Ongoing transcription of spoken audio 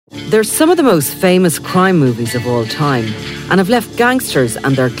They're some of the most famous crime movies of all time and have left gangsters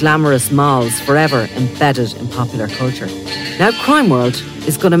and their glamorous molls forever embedded in popular culture. Now Crime World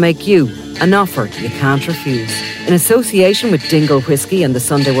is going to make you an offer you can't refuse. In association with Dingle Whiskey and the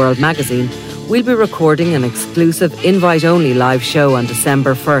Sunday World magazine, we'll be recording an exclusive invite-only live show on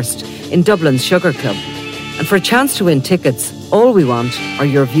December 1st in Dublin's Sugar Club. And for a chance to win tickets, all we want are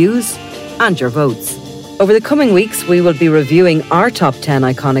your views and your votes. Over the coming weeks, we will be reviewing our top 10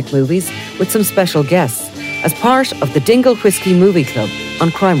 iconic movies with some special guests as part of the Dingle Whiskey Movie Club on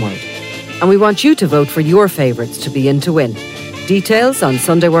Crime World. And we want you to vote for your favourites to be in to win. Details on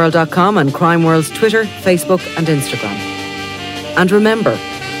SundayWorld.com and Crime World's Twitter, Facebook and Instagram. And remember,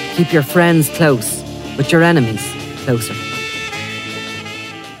 keep your friends close, but your enemies closer.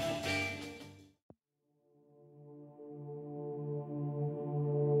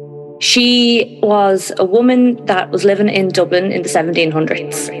 She was a woman that was living in Dublin in the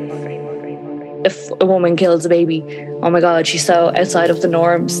 1700s. If a woman kills a baby, oh my God, she's so outside of the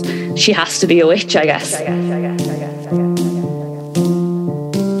norms. She has to be a witch, I guess.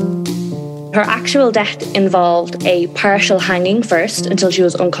 Her actual death involved a partial hanging first until she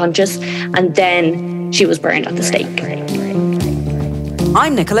was unconscious, and then she was burned at the stake.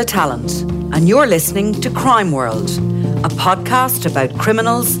 I'm Nicola Tallant, and you're listening to Crime World, a podcast about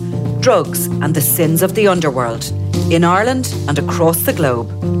criminals, drugs and the sins of the underworld in Ireland and across the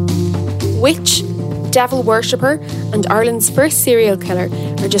globe. Witch, devil worshipper and Ireland's first serial killer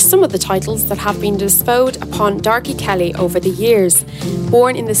are just some of the titles that have been bestowed upon Darkey Kelly over the years.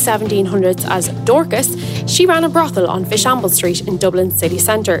 Born in the 1700s as Dorcas, she ran a brothel on Fishamble Street in Dublin city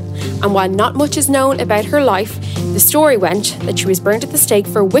centre. And while not much is known about her life, the story went that she was burnt at the stake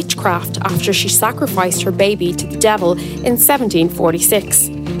for witchcraft after she sacrificed her baby to the devil in 1746.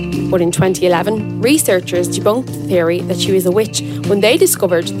 But in 2011, researchers debunked the theory that she was a witch when they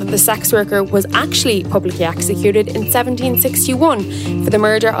discovered that the sex worker was actually publicly executed in 1761 for the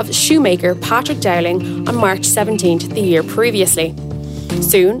murder of shoemaker Patrick Dowling on March 17th the year previously.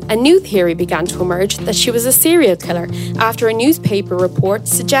 Soon, a new theory began to emerge that she was a serial killer after a newspaper report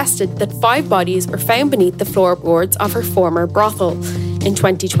suggested that 5 bodies were found beneath the floorboards of her former brothel. In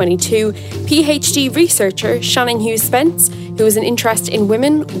 2022, PhD researcher Shannon Hughes Spence, who has an interest in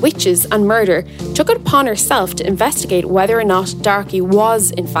women, witches and murder, took it upon herself to investigate whether or not Darkey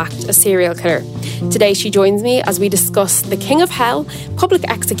was in fact a serial killer. Today she joins me as we discuss the King of Hell, public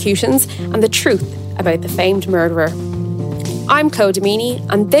executions and the truth about the famed murderer. I'm Chloe Domini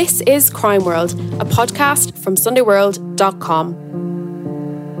and this is Crime World, a podcast from SundayWorld.com.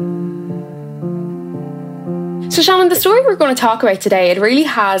 So Shannon, the story we're going to talk about today, it really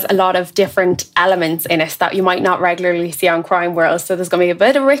has a lot of different elements in it that you might not regularly see on Crime World. So there's going to be a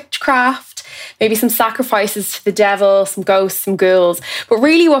bit of witchcraft, maybe some sacrifices to the devil, some ghosts, some ghouls. But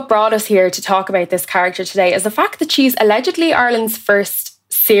really what brought us here to talk about this character today is the fact that she's allegedly Ireland's first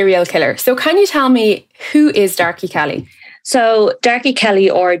serial killer. So can you tell me, who is Darkey Kelly? So Darkey Kelly,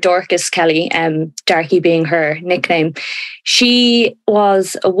 or Dorcas Kelly, Darkey being her nickname, she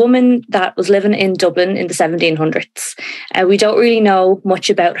was a woman that was living in Dublin in the 1700s. We don't really know much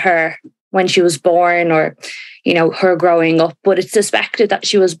about her when she was born or, you know, her growing up, but it's suspected that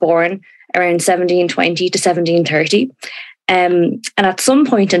she was born around 1720 to 1730. And at some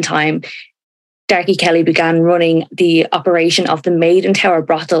point in time, Darkey Kelly began running the operation of the Maiden Tower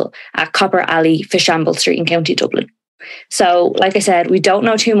brothel at Copper Alley, Fishamble Street in County Dublin. So, like I said, we don't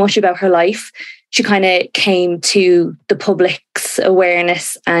know too much about her life. She kind of came to the public's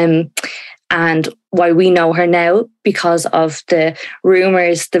awareness and why we know her now because of the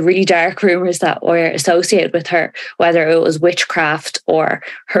rumours, the really dark rumours that were associated with her, whether it was witchcraft or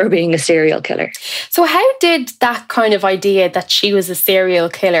her being a serial killer. So how did that kind of idea that she was a serial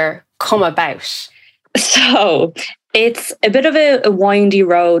killer come about? So it's a bit of a windy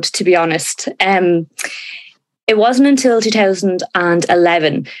road, to be honest. It wasn't until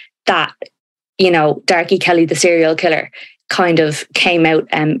 2011 that, you know, Darkey Kelly, the serial killer, kind of came out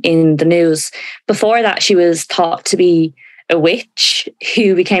in the news. Before that, she was thought to be a witch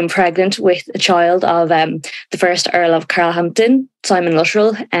who became pregnant with a child of the first Earl of Carlhampton, Simon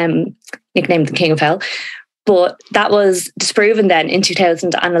Luttrell, nicknamed the King of Hell. But that was disproven then in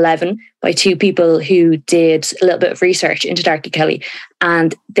 2011 by 2 people who did a little bit of research into Darkey Kelly.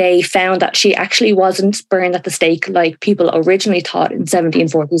 And they found that she actually wasn't burned at the stake like people originally thought in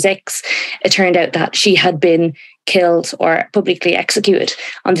 1746. It turned out that she had been killed or publicly executed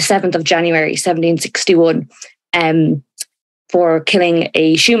on the 7th of January 1761 for killing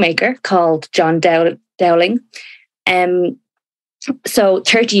a shoemaker called John Dowling. So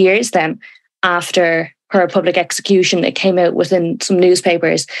 30 years then after her public execution, it came out within some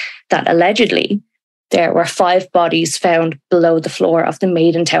newspapers that allegedly there were 5 bodies found below the floor of the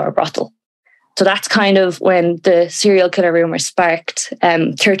Maiden Tower brothel. So that's kind of when the serial killer rumour sparked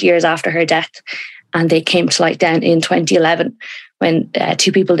 30 years after her death. And they came to light then in 2011 when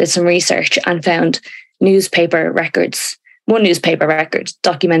 2 people did some research and found one newspaper record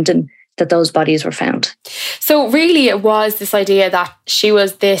documenting that those bodies were found. So really it was this idea that she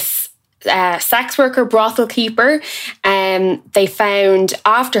was this sex worker, brothel keeper. They found,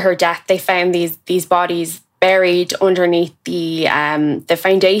 after her death, they found these bodies buried underneath the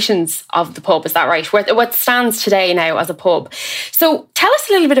foundations of the pub. Is that right? What stands today now as a pub. So tell us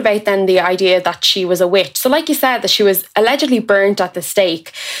a little bit about then the idea that she was a witch. So like you said, that she was allegedly burnt at the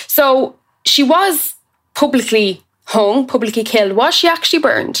stake. So she was publicly hung, publicly killed. Was she actually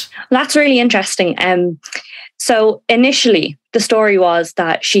burned? That's really interesting. So initially, the story was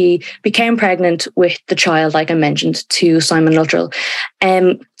that she became pregnant with the child, like I mentioned, to Simon Luttrell.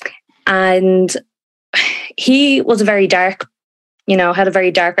 And he was had a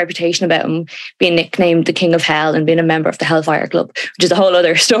very dark reputation about him, being nicknamed the King of Hell and being a member of the Hellfire Club, which is a whole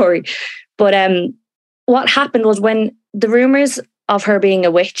other story. But what happened was, when the rumours of her being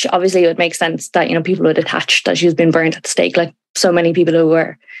a witch, obviously it would make sense that, people would attach that she was being burnt at the stake, like so many people who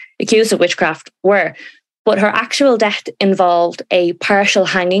were accused of witchcraft were. But her actual death involved a partial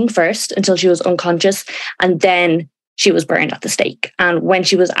hanging first until she was unconscious, and then she was burned at the stake. And when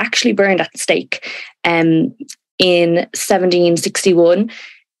she was actually burned at the stake in 1761,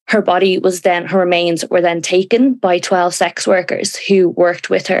 her remains were then taken by 12 sex workers who worked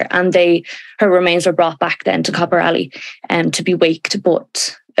with her, and her remains were brought back then to Copper Alley to be waked.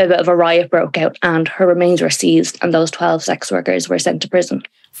 But a bit of a riot broke out and her remains were seized, and those 12 sex workers were sent to prison.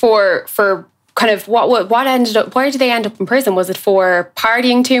 For kind of what ended up, where did they end up in prison? Was it for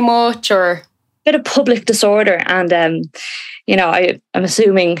partying too much, or bit of public disorder? And I'm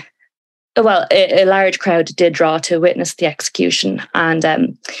assuming, well, a large crowd did draw to witness the execution, and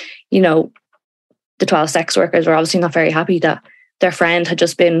the 12 sex workers were obviously not very happy that their friend had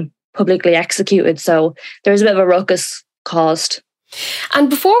just been publicly executed. So there was a bit of a ruckus caused. And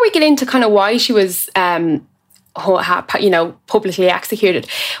before we get into kind of why she was publicly executed,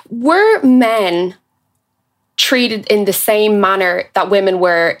 were men treated in the same manner that women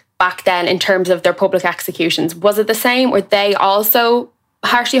were back then in terms of their public executions? Was it the same? Were they also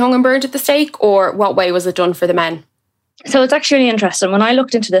harshly hung and burned at the stake, or what way was it done for the men? So it's actually interesting. When I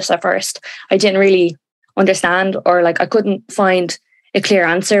looked into this at first, I didn't really understand, or I couldn't find a clear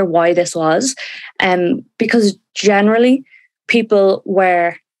answer why this was, because generally people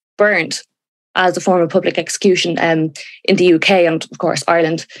were burnt as a form of public execution in the UK, and of course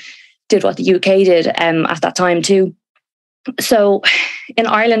Ireland did what the UK did at that time too. So in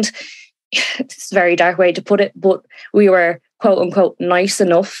Ireland, it's a very dark way to put it, but we were quote unquote nice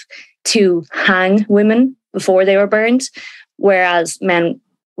enough to hang women before they were burned, whereas men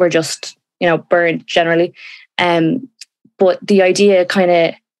were just burned generally. But the idea kind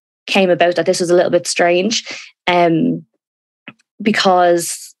of came about that this was a little bit strange,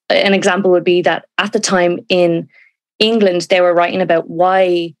 because an example would be that at the time in England, they were writing about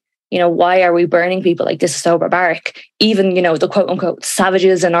why are we burning people? Like, this is so barbaric. Even, the quote unquote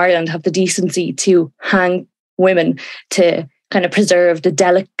savages in Ireland have the decency to hang women to kind of preserve the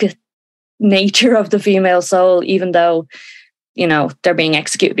delicate nature of the female soul, even though, they're being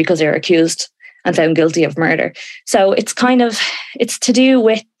executed because they're accused and found guilty of murder. So it's to do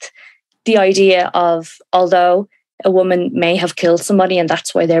with the idea of, although a woman may have killed somebody and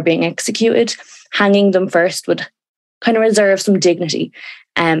that's why they're being executed, hanging them first would kind of reserve some dignity.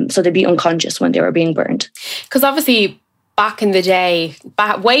 So they'd be unconscious when they were being burned. Because obviously back in the day,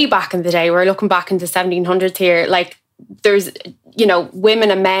 way back in the day, we're looking back into 1700s here, there's,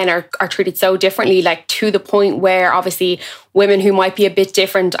 women and men are treated so differently, to the point where obviously women who might be a bit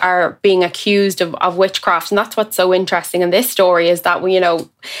different are being accused of witchcraft. And that's what's so interesting in this story, is that,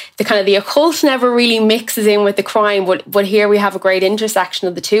 the kind of the occult never really mixes in with the crime, but here we have a great intersection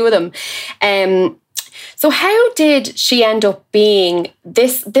of the two of them. So how did she end up being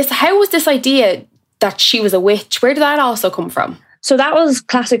this? How was this idea that she was a witch? Where did that also come from? So that was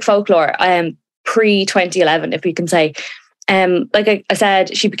classic folklore, pre-2011, if we can say. Like I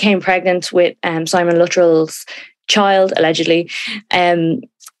said, she became pregnant with Simon Luttrell's child, allegedly.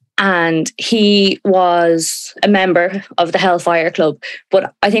 And he was a member of the Hellfire Club.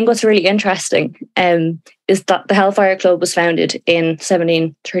 But I think what's really interesting is that the Hellfire Club was founded in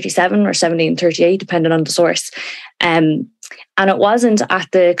 1737 or 1738, depending on the source. And it wasn't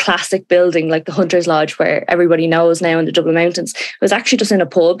at the classic building like the Hunter's Lodge where everybody knows now in the Dublin Mountains. It was actually just in a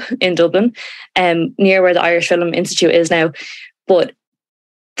pub in Dublin, near where the Irish Film Institute is now. But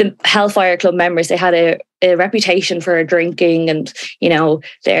the Hellfire Club members, they had a reputation for drinking and,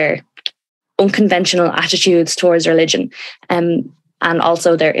 their unconventional attitudes towards religion, and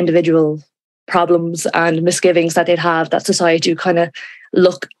also their individual problems and misgivings that they'd have that society would kind of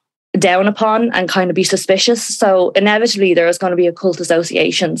look down upon and kind of be suspicious. So inevitably there was going to be occult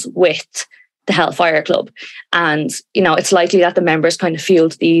associations with the Hellfire Club. And, it's likely that the members kind of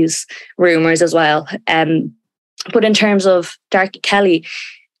fueled these rumours as well. But in terms of Darky Kelly,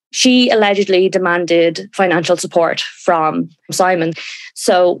 she allegedly demanded financial support from Simon.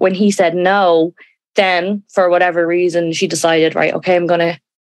 So when he said no, then for whatever reason, she decided, right, okay, I'm going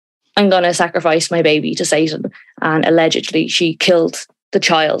to sacrifice my baby to Satan. And allegedly she killed the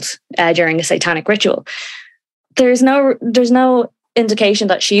child during a satanic ritual. There's no indication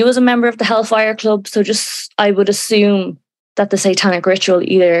that she was a member of the Hellfire Club. So I would assume that the satanic ritual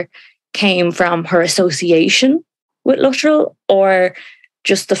either came from her association with Luttrell, or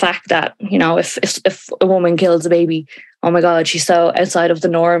just the fact that, if a woman kills a baby, oh my God, she's so outside of the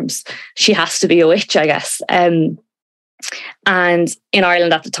norms, she has to be a witch, I guess. And in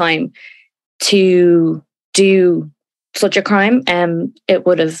Ireland at the time, to do such a crime, it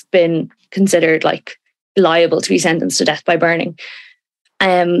would have been considered like liable to be sentenced to death by burning.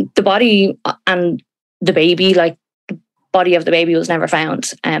 The body and the baby, like the body of the baby, was never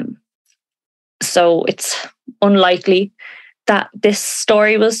found. So it's unlikely that this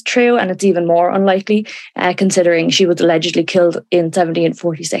story was true, and it's even more unlikely considering she was allegedly killed in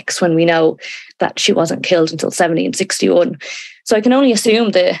 1746 when we know that she wasn't killed until 1761. So I can only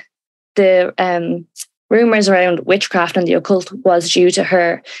assume the rumours around witchcraft and the occult was due to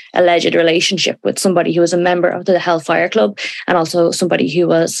her alleged relationship with somebody who was a member of the Hellfire Club, and also somebody who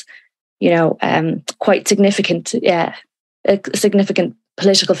was, quite significant, a significant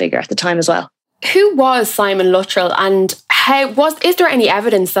political figure at the time as well. Who was Simon Luttrell, and is there any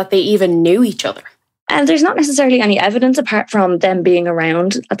evidence that they even knew each other? And there's not necessarily any evidence apart from them being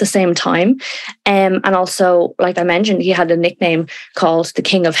around at the same time. And also, like I mentioned, he had a nickname called the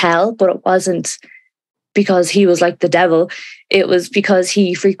King of Hell, but it wasn't because he was like the devil. It was because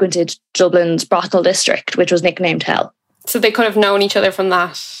he frequented Dublin's brothel district, which was nicknamed Hell. So they could have known each other from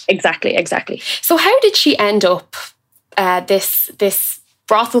that. Exactly. So how did she end up this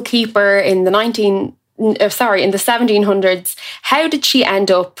brothel keeper in the 1700s? How did she end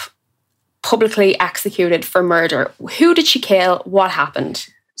up publicly executed for murder? Who did she kill? What happened?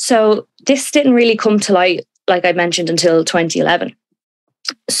 So this didn't really come to light, like I mentioned, until 2011.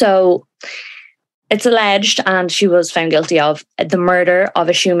 So it's alleged, and she was found guilty of the murder of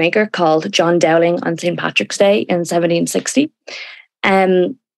a shoemaker called John Dowling on St. Patrick's Day in 1760.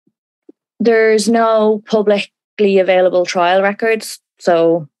 There's no publicly available trial records,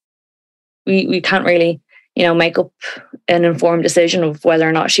 so we can't really, make up an informed decision of whether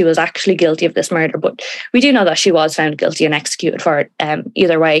or not she was actually guilty of this murder. But we do know that she was found guilty and executed for it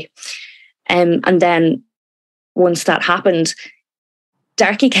either way. And then once that happened,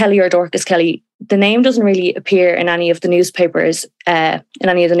 Darky Kelly or Dorcas Kelly, the name doesn't really appear in any of the newspapers, in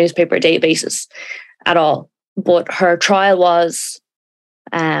any of the newspaper databases at all. But her trial was,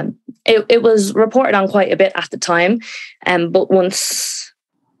 it was reported on quite a bit at the time. But once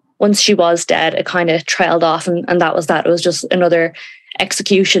she was dead, it kind of trailed off, and that was that. It was just another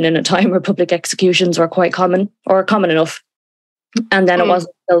execution in a time where public executions were quite common, or common enough. And then it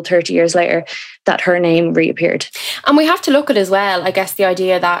wasn't until 30 years later that her name reappeared. And we have to look at as well, I guess, the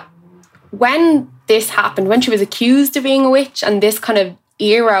idea that when this happened, when she was accused of being a witch, and this kind of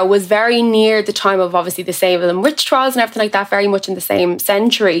era was very near the time of obviously the Salem witch trials and everything like that, very much in the same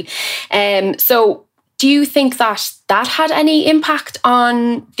century. So do you think that had any impact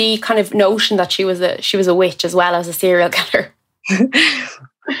on the kind of notion that she was a witch as well as a serial killer?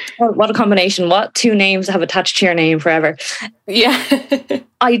 Well, what a combination. What two names have attached to your name forever? Yeah.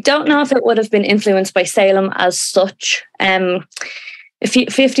 I don't know if it would have been influenced by Salem as such.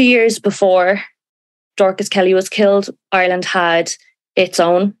 50 years before Dorcas Kelly was killed, Ireland had its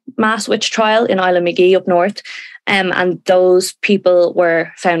own mass witch trial in Isla McGee up north. And those people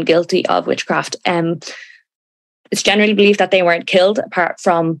were found guilty of witchcraft. It's generally believed that they weren't killed, apart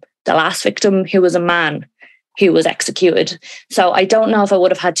from the last victim, who was a man who was executed. So I don't know if it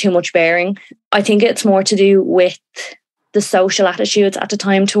would have had too much bearing. I think it's more to do with the social attitudes at the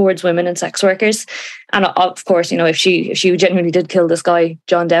time towards women and sex workers. And of course, if she genuinely did kill this guy,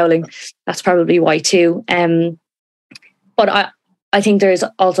 John Dowling, that's probably why too. But I think there's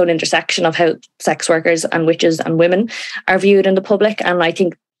also an intersection of how sex workers and witches and women are viewed in the public. And I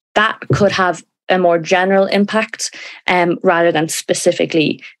think that could have a more general impact rather than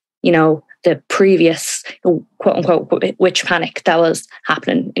specifically, the previous quote unquote witch panic that was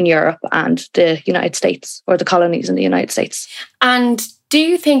happening in Europe and the United States, or the colonies in the United States. And do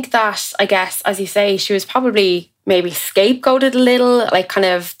you think that, I guess, as you say, she was probably maybe scapegoated a little, like kind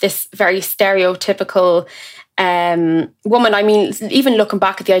of this very stereotypical woman? I mean, even looking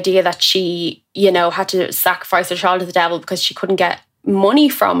back at the idea that she, had to sacrifice her child to the devil because she couldn't get money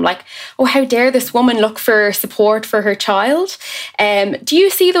from, like, oh, how dare this woman look for support for her child? Do you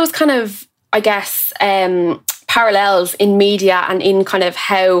see those kind of, I guess, parallels in media and in kind of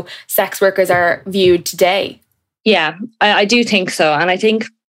how sex workers are viewed today? Yeah, I do think so. And I think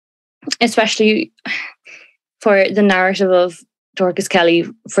especially for the narrative of Dorcas Kelly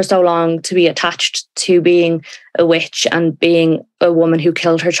for so long to be attached to being a witch and being a woman who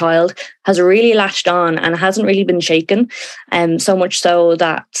killed her child has really latched on and hasn't really been shaken. So much so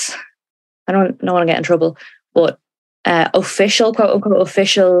that I don't want to get in trouble, but official, quote unquote,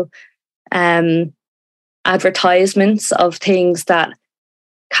 official advertisements of things that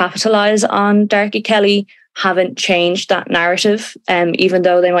capitalize on Darky Kelly haven't changed that narrative, even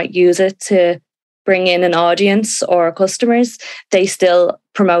though they might use it to bring in an audience or customers. They still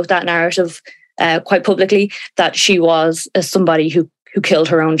promote that narrative quite publicly, that she was somebody who killed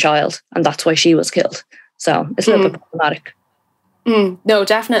her own child and that's why she was killed. So it's a little bit problematic. No,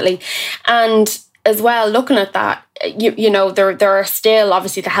 definitely. And as well, looking at that, there are still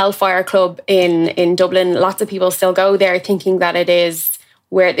obviously the Hellfire Club in Dublin. Lots of people still go there thinking that it is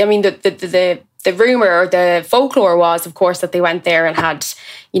where, I mean, the rumour or the folklore was, of course, that they went there and had,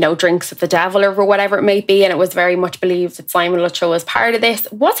 drinks with the devil or whatever it may be. And it was very much believed that Simon Luttrell was part of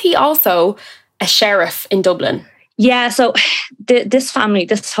this. Was he also a sheriff in Dublin? Yeah, so this family,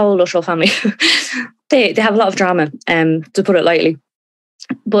 this whole Luttrell family, they have a lot of drama, to put it lightly.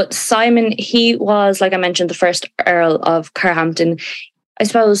 But Simon, he was, like I mentioned, the first Earl of Carhampton. I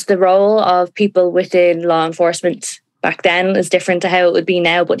suppose the role of people within law enforcement back then is different to how it would be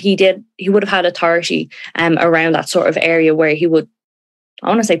now, but he would have had authority around that sort of area where he would, I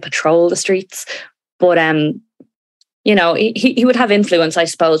want to say, patrol the streets, but he would have influence, I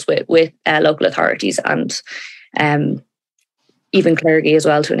suppose, with local authorities and even clergy as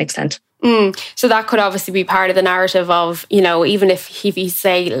well to an extent. So that could obviously be part of the narrative of, even if he,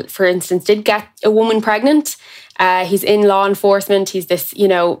 say, for instance, did get a woman pregnant, he's in law enforcement, he's this,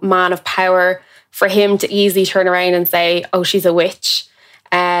 man of power. For him to easily turn around and say, oh, she's a witch,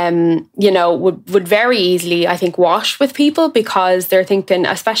 would very easily, I think, wash with people, because they're thinking,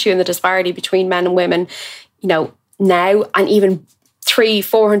 especially in the disparity between men and women, now and even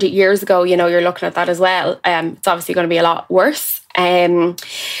 300-400 years ago, you're looking at that as well. It's obviously going to be a lot worse.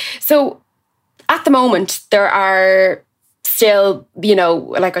 So at the moment, there are still,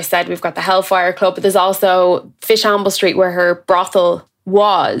 like I said, we've got the Hellfire Club, but there's also Fishamble Street where her brothel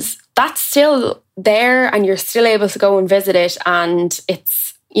was. That's still there and you're still able to go and visit it, and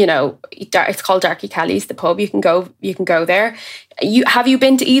it's it's called Darky Kelly's, the pub. You can go there. Have you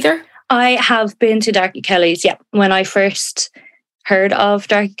been to either? I have been to Darky Kelly's, yeah. When I first heard of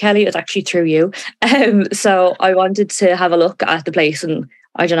Darky Kelly, it was actually through you. So I wanted to have a look at the place, and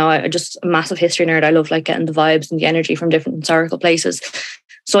I don't know, I'm just a massive history nerd. I love getting the vibes and the energy from different historical places.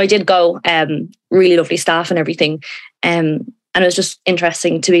 So I did go, really lovely staff and everything. And it was just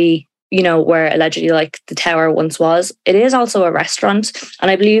interesting to be, where allegedly the tower once was. It is also a restaurant. And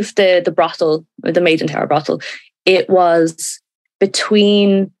I believe the brothel, the Maiden Tower brothel, it was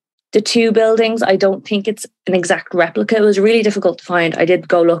between the two buildings. I don't think it's an exact replica. It was really difficult to find. I did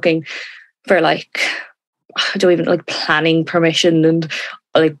go looking for planning permission and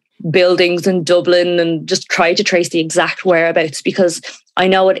buildings in Dublin, and just try to trace the exact whereabouts, because I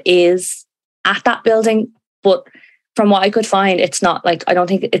know it is at that building, but from what I could find, it's not I don't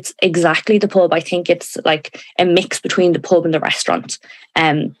think it's exactly the pub. I think it's a mix between the pub and the restaurant.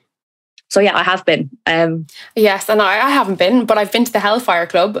 So yeah, I have been. Yes, and I haven't been, but I've been to the Hellfire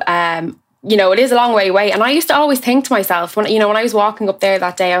Club. It is a long way away. And I used to always think to myself, when I was walking up there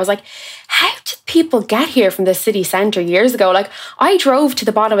that day, I was like, how did people get here from the city centre years ago? I drove to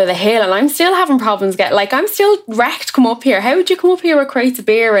the bottom of the hill and I'm still having problems I'm still wrecked to come up here. How would you come up here with crates of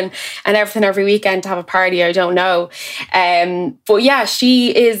beer and everything every weekend to have a party? I don't know. But yeah,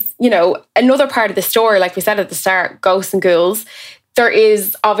 she is, another part of the story, like we said at the start, ghosts and ghouls. There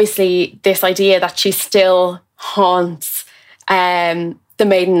is obviously this idea that she still haunts the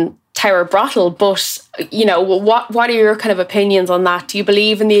Maiden Tower brothel, but what are your kind of opinions on that? Do you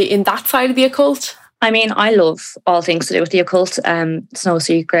believe in that side of the occult? I mean, I love all things to do with the occult. It's no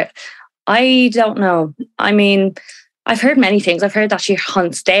secret. I don't know. I mean, I've heard many things. I've heard that she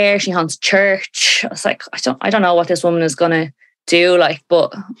haunts there, she haunts church. I was like, I don't know what this woman is gonna do. Like,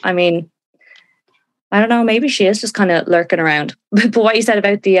 but I mean, I don't know. Maybe she is just kind of lurking around. But what you said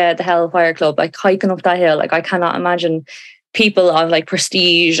about the Hellfire Club, like hiking up that hill, like I cannot imagine people of like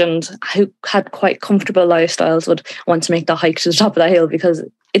prestige and who had quite comfortable lifestyles would want to make the hike to the top of that hill, because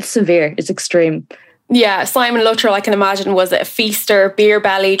it's severe, it's extreme. Yeah, Simon Luttrell, I can imagine, was a feaster, beer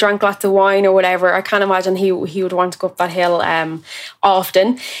belly, drank lots of wine or whatever. I can't imagine he would want to go up that hill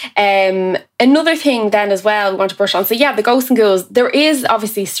often. Another thing then as well, we want to brush on. So yeah, the ghosts and ghouls, there is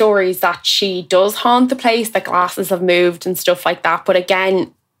obviously stories that she does haunt the place, that glasses have moved and stuff like that. But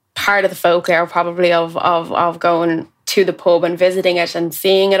again, part of the folklore probably of going to the pub and visiting it and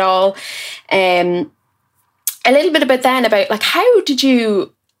seeing it all. A little bit about like, how did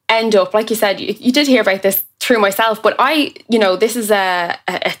you end up, like you said, you did hear about this through myself, but this is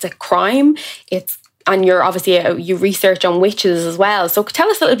it's a crime. And you're obviously you research on witches as well. So tell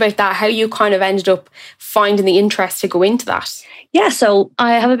us a little bit about that, how you kind of ended up finding the interest to go into that. Yeah, so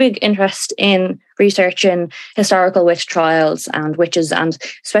I have a big interest in researching historical witch trials and witches, and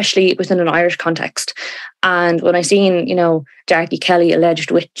especially within an Irish context. And when I seen, Darky Kelly,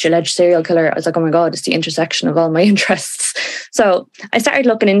 alleged witch, alleged serial killer, I was like, oh my God, it's the intersection of all my interests. So I started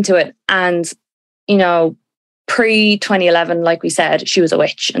looking into it, and, pre-2011, like we said, she was a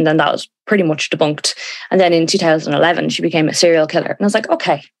witch, and then that was pretty much debunked. And then in 2011, she became a serial killer. And I was like,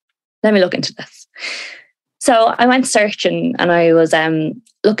 okay, let me look into this. So I went searching, and I was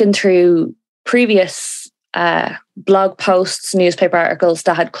looking through previous blog posts, newspaper articles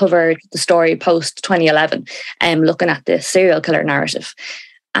that had covered the story post 2011, looking at the serial killer narrative.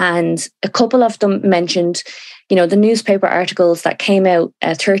 And a couple of them mentioned, the newspaper articles that came out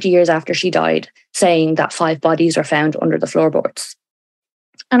 30 years after she died, saying that 5 bodies were found under the floorboards.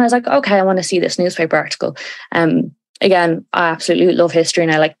 And I was like, okay, I want to see this newspaper article. Again, I absolutely love history,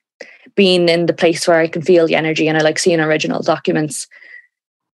 and I like being in the place where I can feel the energy, and I like seeing original documents.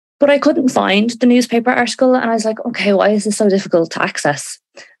 But I couldn't find the newspaper article, and I was like, okay, why is this so difficult to access?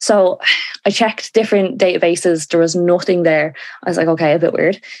 So I checked different databases. There was nothing there. I was like, okay, a bit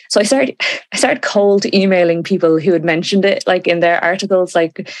weird. So I started cold emailing people who had mentioned it, like in their articles,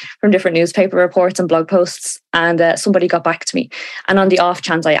 like from different newspaper reports and blog posts. And somebody got back to me. And on the off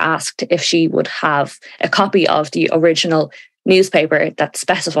chance, I asked if she would have a copy of the original newspaper that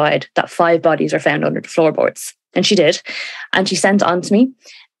specified that 5 bodies were found under the floorboards. And she did. And she sent it on to me.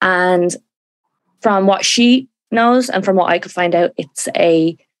 And from what she knows and from what I could find out, it's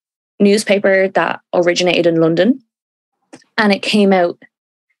a newspaper that originated in London, and it came out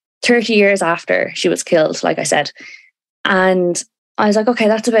 30 years after she was killed, like I said. And I was like, okay,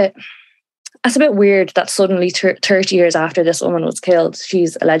 that's a bit weird that suddenly 30 years after this woman was killed,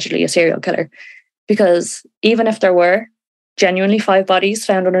 she's allegedly a serial killer. Because even if there were genuinely 5 bodies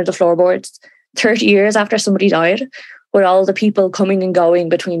found under the floorboards 30 years after somebody died, with all the people coming and going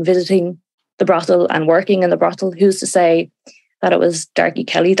between visiting the brothel and working in the brothel, who's to say that it was Darky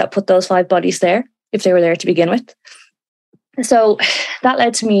Kelly that put those 5 bodies there, if they were there to begin with? So that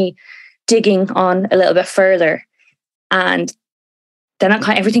led to me digging on a little bit further, and then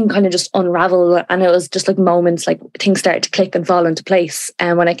everything kind of just unraveled, and it was just like moments, like things started to click and fall into place.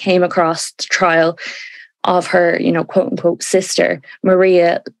 And when I came across the trial of her, quote unquote sister,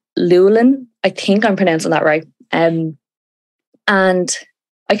 Maria Llewellyn, I think I'm pronouncing that right. And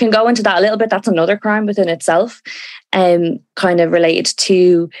I can go into that a little bit. That's another crime within itself, kind of related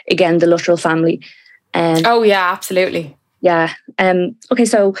to, again, the Luttrell family. Oh yeah, absolutely. Yeah. Okay,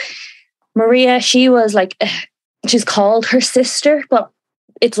 so Maria, she was like, she's called her sister, but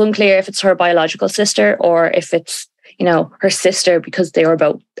it's unclear if it's her biological sister or if it's, her sister because they were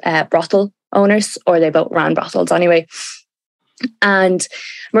both brothel owners, or they both ran brothels anyway. And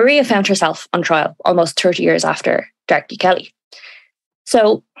Maria found herself on trial almost 30 years after Darky Kelly.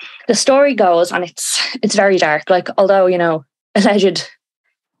 So the story goes, and it's very dark. Like, although, alleged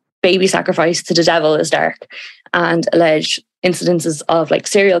baby sacrifice to the devil is dark, and alleged incidences of like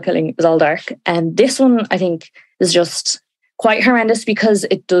serial killing is all dark. And this one, I think, is just quite horrendous because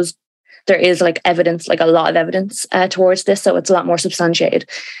there is like evidence, like a lot of evidence towards this. So it's a lot more substantiated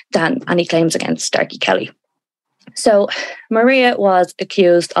than any claims against Darky Kelly. So Maria was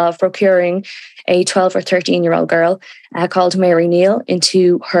accused of procuring a 12 or 13-year-old girl called Mary Neal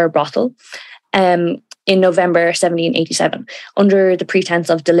into her brothel in November 1787 under the pretense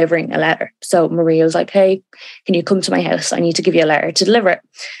of delivering a letter. So Maria was like, hey, can you come to my house? I need to give you a letter to deliver it.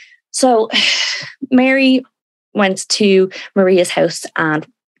 So Mary went to Maria's house, and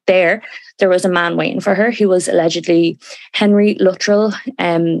there there was a man waiting for her who was allegedly Henry Luttrell,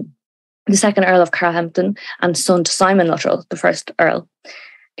 the second Earl of Carhampton, and son to Simon Luttrell, the first Earl,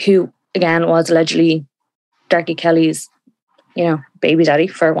 who again was allegedly Darky Kelly's, baby daddy,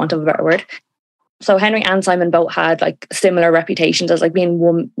 for want of a better word. So Henry and Simon both had like similar reputations as like being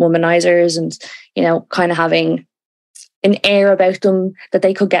womanizers and, kind of having an air about them that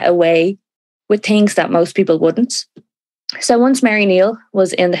they could get away with things that most people wouldn't. So once Mary Neal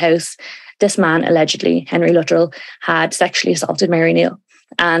was in the house, this man, allegedly Henry Luttrell, had sexually assaulted Mary Neal.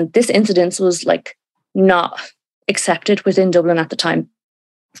 And this incident was like not accepted within Dublin at the time.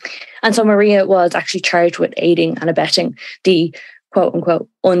 And so Maria was actually charged with aiding and abetting the quote unquote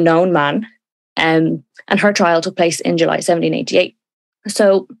unknown man. And her trial took place in July 1788.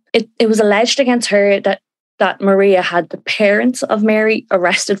 So it was alleged against her that Maria had the parents of Mary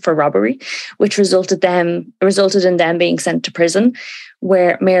arrested for robbery, which resulted in them being sent to prison,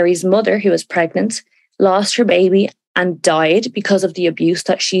 where Mary's mother, who was pregnant, lost her baby and died because of the abuse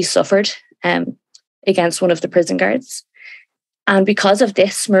that she suffered against one of the prison guards. And because of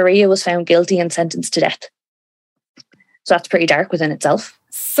this, Maria was found guilty and sentenced to death. So that's pretty dark within itself.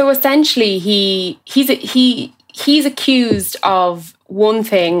 So essentially, he's accused of one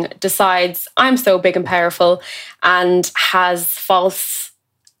thing, decides I'm so big and powerful, and has false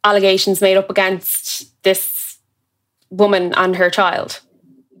allegations made up against this woman and her child.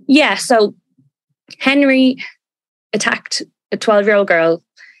 Yeah, so Henry attacked a 12-year-old girl,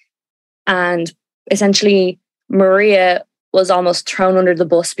 and essentially Maria was almost thrown under the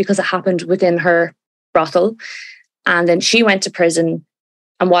bus because it happened within her brothel. And then she went to prison.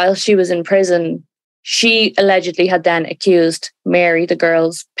 And while she was in prison, she allegedly had then accused Mary, the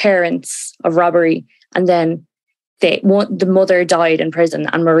girl's parents, of robbery. And then the mother died in prison,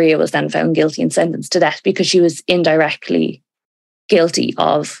 and Maria was then found guilty and sentenced to death because she was indirectly guilty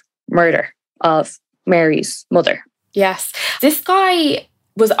of murder of Mary's mother. Yes. This guy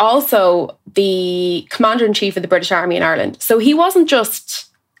was also the commander-in-chief of the British Army in Ireland. So he wasn't just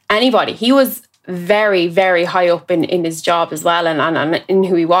anybody. He was very, very high up in his job as well, and in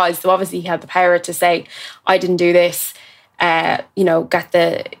who he was. So obviously he had the power to say, I didn't do this, get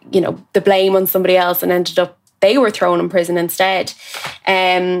the blame on somebody else, and ended up they were thrown in prison instead.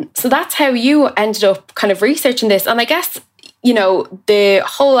 So that's how you ended up kind of researching this. And I guess, the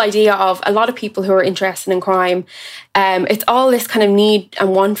whole idea of a lot of people who are interested in crime, it's all this kind of need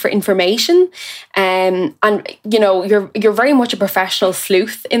and want for information. And you're very much a professional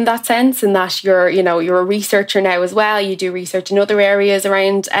sleuth in that sense, in that you're a researcher now as well. You do research in other areas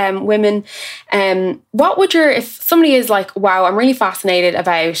around women. If somebody is like, wow, I'm really fascinated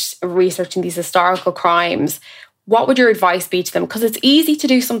about researching these historical crimes, what would your advice be to them? Because it's easy to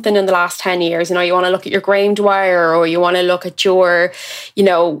do something in the last 10 years. You want to look at your Graham Dwyer, or you want to look at your,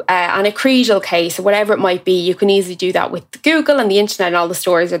 Anna Creedle case, or whatever it might be. You can easily do that with Google and the internet, and all the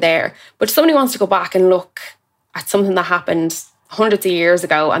stories are there. But if somebody wants to go back and look at something that happened hundreds of years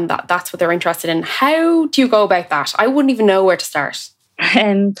ago, and that's what they're interested in, how do you go about that? I wouldn't even know where to start.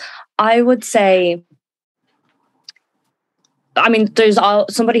 I would say,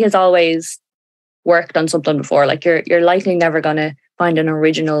 somebody has always worked on something before. Like you're likely never going to find an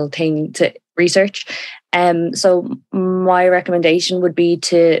original thing to research. So my recommendation would be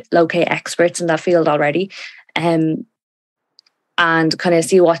to locate experts in that field already, and kind of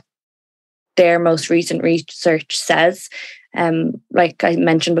see what their most recent research says. Like I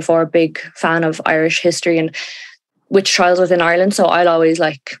mentioned before, a big fan of Irish history and witch trials within Ireland. So I'll always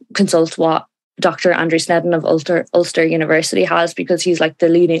consult what Dr. Andrew Snedden of Ulster University has, because he's like the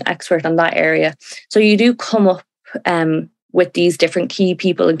leading expert on that area. So you do come up with these different key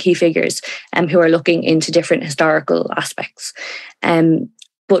people and key figures who are looking into different historical aspects.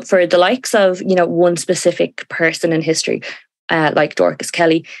 But for the likes of, one specific person in history, like Dorcas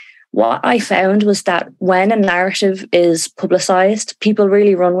Kelly, what I found was that when a narrative is publicised, people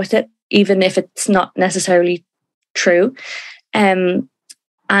really run with it, even if it's not necessarily true.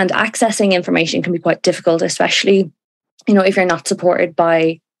 And accessing information can be quite difficult, especially, if you're not supported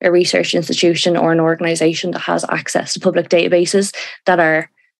by a research institution or an organisation that has access to public databases that are,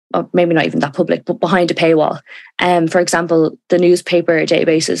 well, maybe not even that public, but behind a paywall. For example, the newspaper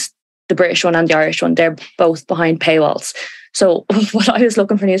databases, the British one and the Irish one, they're both behind paywalls. So when I was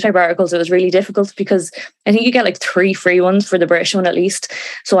looking for newspaper articles, it was really difficult because I think you get 3 free ones for the British one at least.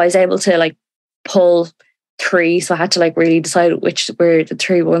 So I was able to pull 3, so I had to really decide which were the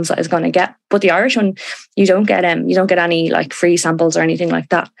 3 ones that I was going to get. But the Irish one, you don't get any free samples or anything like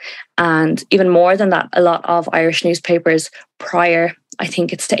that. And even more than that, a lot of Irish newspapers prior, I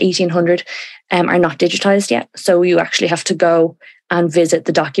think it's to 1800, are not digitized yet. So you actually have to go and visit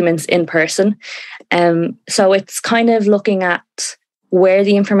the documents in person. So it's kind of looking at where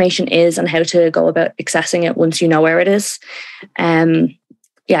the information is and how to go about accessing it once you know where it is. So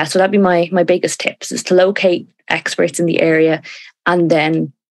that'd be my biggest tips, is to locate experts in the area and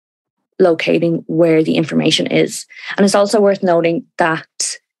then locating where the information is. And it's also worth noting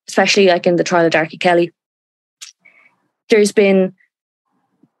that, especially like in the trial of Darkey Kelly, there's been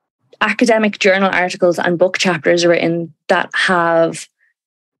academic journal articles and book chapters written that have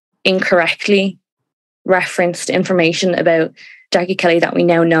incorrectly referenced information about Darkey Kelly that we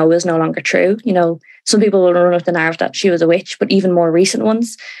now know is no longer true. You know, some people will run with the narrative that she was a witch, but even more recent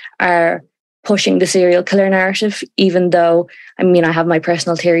ones are pushing the serial killer narrative, even though, I mean, I have my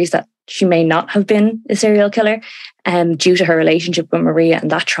personal theories that she may not have been a serial killer due to her relationship with Maria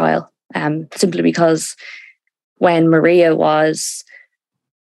and that trial, simply because when Maria was,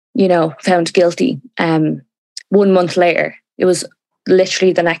 you know, found guilty, 1 month later, it was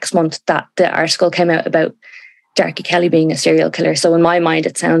literally the next month that the article came out about Darkey Kelly being a serial killer. So in my mind,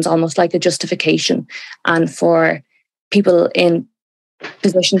 it sounds almost like a justification. And for people in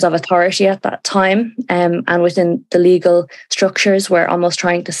positions of authority at that time and within the legal structures were almost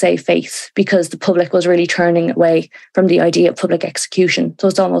trying to save face, because the public was really turning away from the idea of public execution. So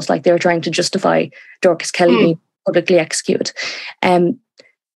it's almost like they were trying to justify Dorcas Kelly being publicly executed.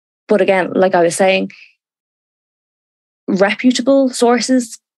 But again, like I was saying, reputable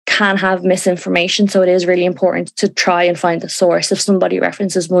sources can have misinformation, so it is really important to try and find the source. If somebody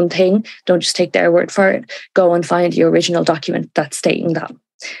references one thing, don't just take their word for it. Go and find the original document that's stating that,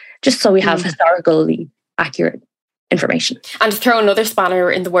 just so we have historically accurate information. And to throw another spanner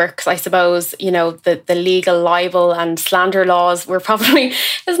in the works, I suppose, you know, the legal libel and slander laws were probably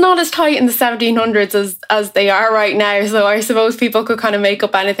is not as tight in the 1700s as they are right now. So I suppose people could kind of make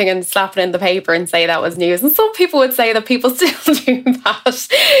up anything and slap it in the paper and say that was news. And some people would say that people still do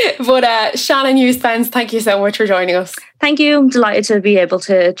that. But Shannon Hughes Spence, thank you so much for joining us. Thank you. I'm delighted to be able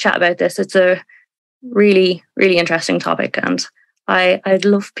to chat about this. It's a really, really interesting topic, and I'd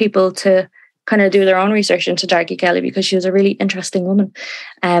love people to kind of do their own research into Darkey Kelly, because she was a really interesting woman.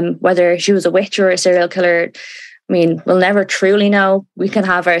 Whether she was a witch or a serial killer, I mean, we'll never truly know. We can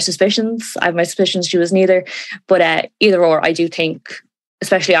have our suspicions. I have my suspicions she was neither. But either or, I do think,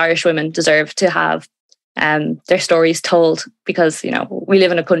 especially Irish women, deserve to have their stories told, because, you know, we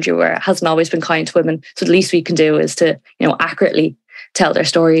live in a country where it hasn't always been kind to women. So the least we can do is to, you know, accurately tell their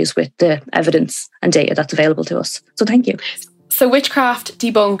stories with the evidence and data that's available to us. So thank you. So witchcraft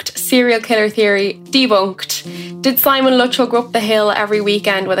debunked, serial killer theory debunked. Did Simon Lutchug up the hill every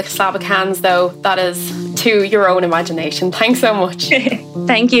weekend with a slab of cans, though? That is to your own imagination. Thanks so much.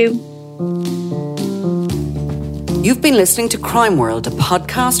 Thank you. You've been listening to Crime World, a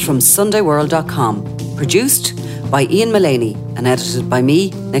podcast from SundayWorld.com, produced by Ian Mullaney and edited by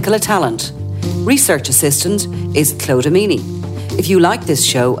me, Nicola Tallant. Research assistant is Claude Amini. If you like this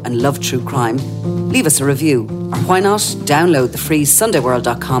show and love true crime, leave us a review, or why not download the free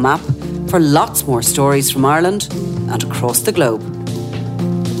SundayWorld.com app for lots more stories from Ireland and across the globe.